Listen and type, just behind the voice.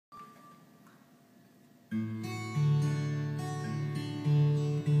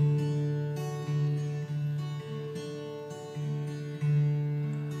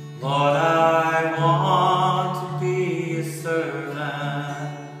Lord, I want to be a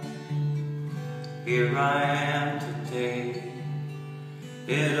servant. Here I am today.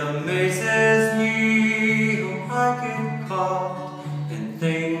 It amazes me how I get caught in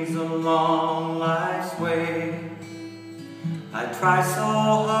things along life's way. I try so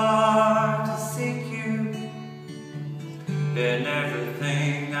hard to seek you in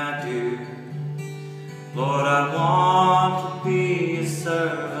everything I do. Lord, I want to be a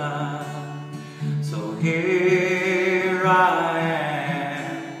servant, so here I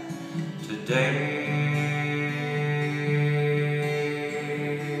am today.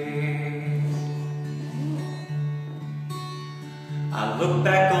 I look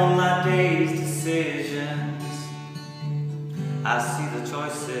back on my day's decisions, I see the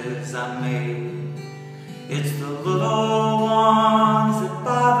choices I made. It's the little ones that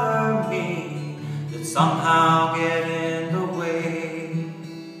bother me that somehow get in the way.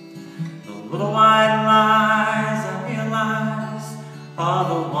 The little white lies I realize are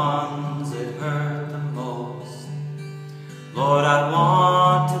the ones that hurt the most. Lord, I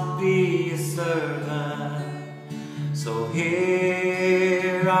want to be a servant, so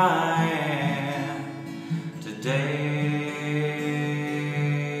here I am today.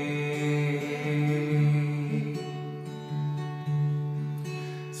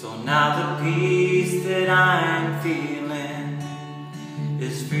 So now the peace that I'm feeling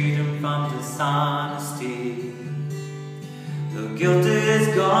is freedom from dishonesty. The guilt is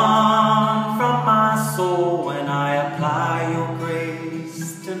gone from my soul when I apply your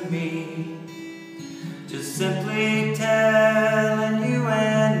grace to me. Just simply telling you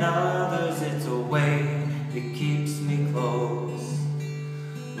and others it's a way that keeps me close.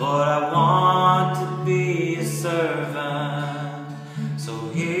 Lord, I want to be a servant, so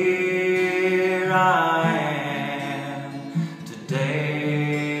here I am today.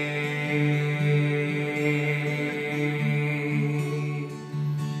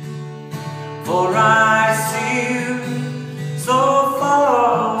 For I see you so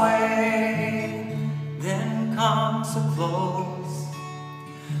far away, then come so close.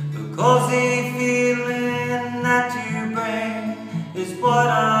 The cozy feeling that you bring is what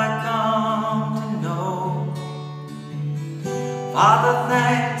I come to know. Father,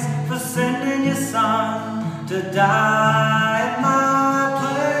 thanks for sending your Son to die in my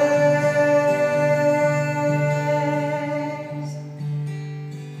place.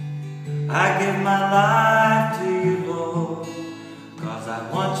 I give my life to you, Lord, 'cause I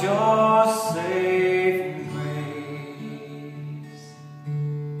want your saving grace.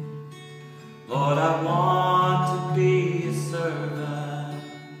 Lord, I want to be a servant.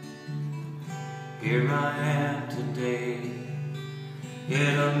 Here I am today.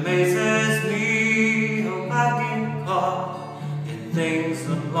 It amazes me how I get caught in things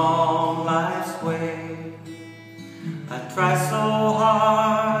along life's way. I try so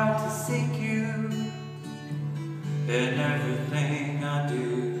hard to seek you in everything I do.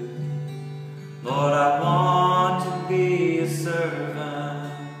 Lord, I want to be a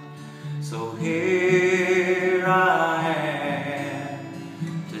servant, so here I am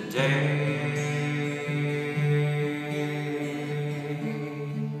today.